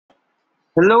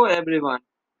Hello everyone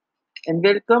and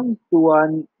welcome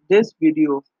to this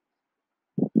video.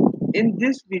 In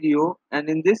this video and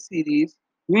in this series,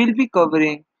 we will be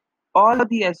covering all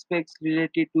the aspects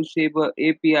related to Sabre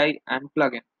API and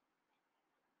plugin.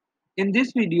 In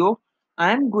this video,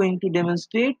 I am going to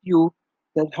demonstrate you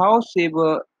that how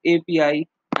Sabre API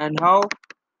and how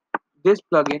this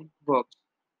plugin works.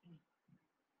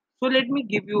 So let me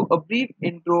give you a brief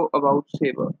intro about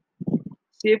Sabre.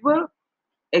 Sabre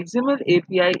XML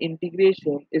API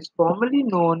integration is formally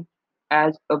known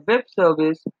as a web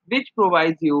service which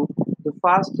provides you the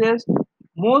fastest,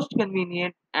 most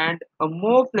convenient, and a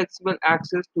more flexible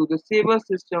access to the Sabre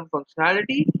system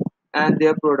functionality and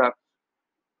their products.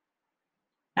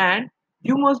 And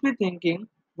you must be thinking,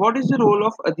 what is the role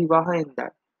of Adivaha in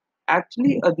that?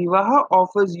 Actually, Adivaha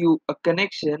offers you a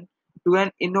connection to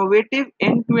an innovative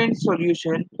end-to-end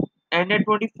solution and a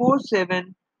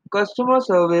 24/7 customer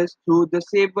service through the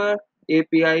Sabre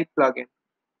API plugin.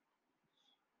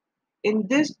 In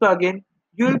this plugin,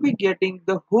 you will be getting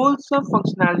the wholesome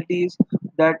functionalities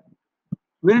that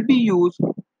will be used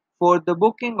for the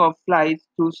booking of flights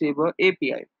through Sabre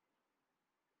API.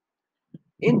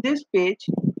 In this page,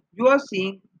 you are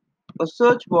seeing a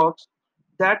search box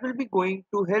that will be going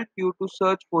to help you to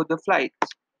search for the flights.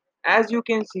 As you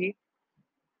can see,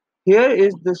 here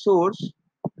is the source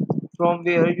from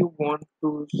where you want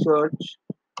to search.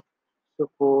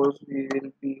 Suppose we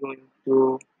will be going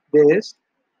to this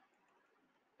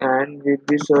and we'll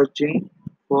be searching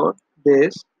for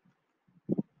this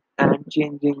and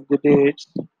changing the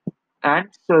dates and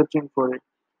searching for it.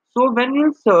 So when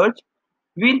you search,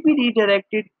 we'll be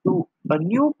redirected to a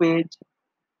new page,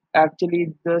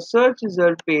 actually the search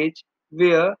result page,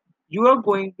 where you are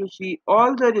going to see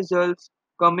all the results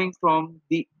coming from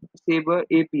the Sabre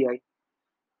API.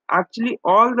 Actually,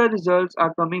 all the results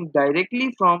are coming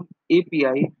directly from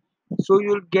API, so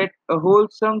you'll get a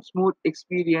wholesome, smooth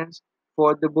experience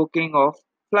for the booking of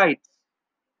flights.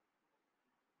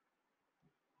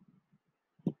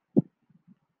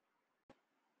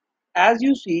 As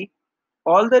you see,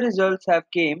 all the results have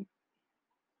came,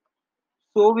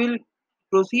 so we'll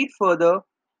proceed further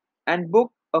and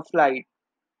book a flight.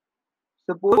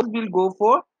 Suppose we'll go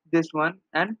for this one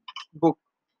and book.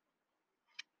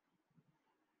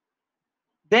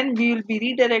 Then we will be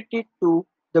redirected to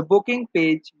the booking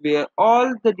page where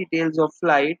all the details of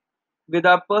flight with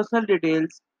our personal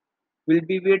details will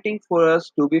be waiting for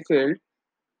us to be filled.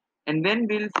 And when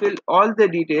we'll fill all the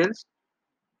details,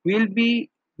 we'll be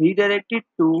redirected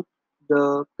to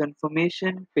the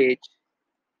confirmation page.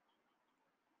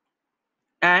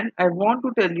 And I want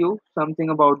to tell you something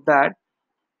about that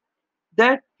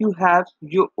you have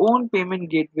your own payment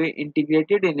gateway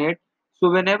integrated in it. So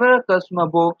whenever a customer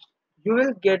books, you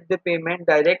will get the payment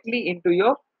directly into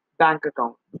your bank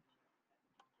account.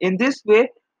 In this way,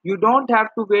 you don't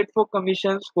have to wait for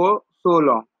commissions for so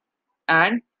long.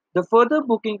 And the further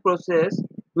booking process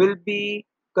will be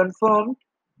confirmed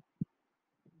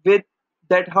with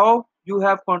that how you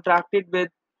have contracted with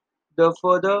the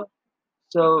further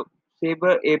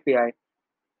Sabre API.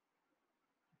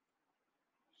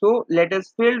 So let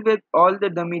us fill with all the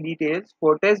dummy details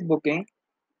for test booking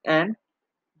and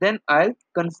then I'll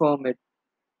confirm it.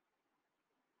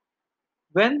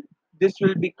 When this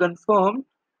will be confirmed,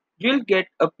 you'll get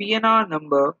a PNR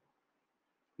number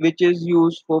which is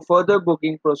used for further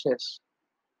booking process.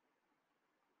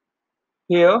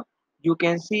 Here you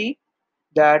can see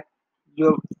that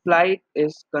your flight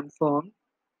is confirmed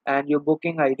and your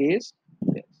booking ID is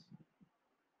this.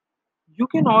 You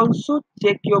can also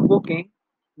check your booking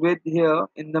with here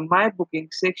in the My Booking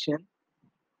section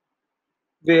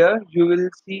where you will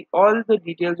see all the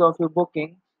details of your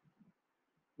booking.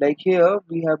 Like here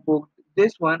we have booked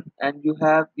this one and you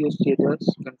have your status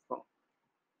confirmed.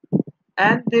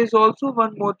 And there's also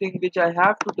one more thing which I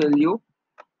have to tell you.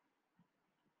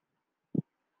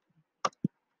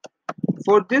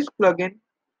 For this plugin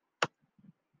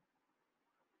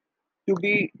to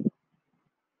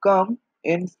become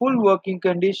in full working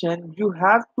condition, you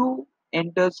have to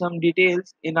enter some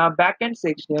details in our backend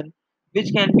section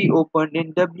which can be opened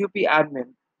in WP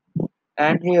admin.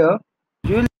 And here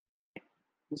you'll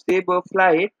Sabre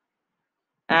flight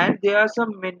and there are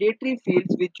some mandatory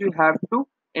fields which you have to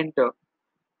enter.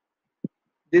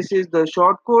 This is the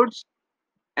shortcodes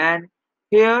and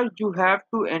here you have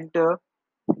to enter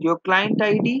your client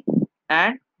ID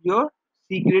and your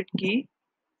secret key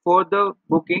for the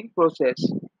booking process.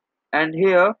 And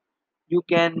here you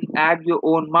can add your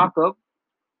own markup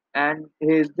and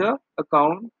here's the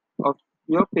account of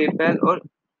your PayPal or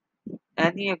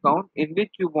any account in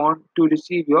which you want to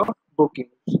receive your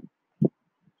bookings.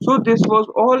 So this was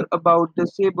all about the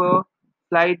Sabre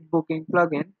flight booking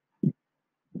plugin.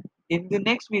 In the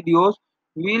next videos,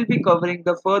 we'll be covering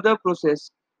the further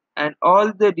process and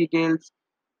all the details.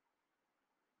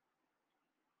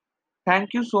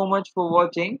 Thank you so much for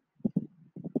watching.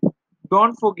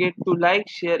 Don't forget to like,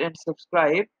 share and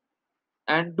subscribe,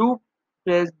 and do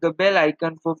press the bell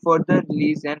icon for further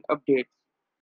release and updates.